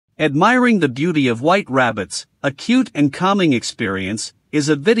Admiring the beauty of white rabbits, a cute and calming experience, is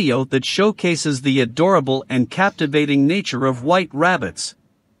a video that showcases the adorable and captivating nature of white rabbits.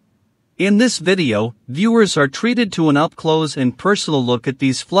 In this video, viewers are treated to an up-close and personal look at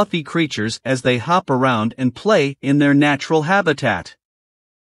these fluffy creatures as they hop around and play in their natural habitat.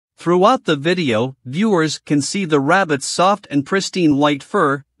 Throughout the video, viewers can see the rabbits' soft and pristine white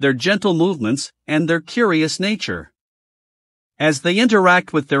fur, their gentle movements, and their curious nature. As they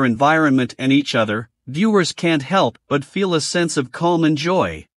interact with their environment and each other, viewers can't help but feel a sense of calm and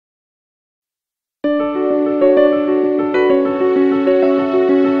joy.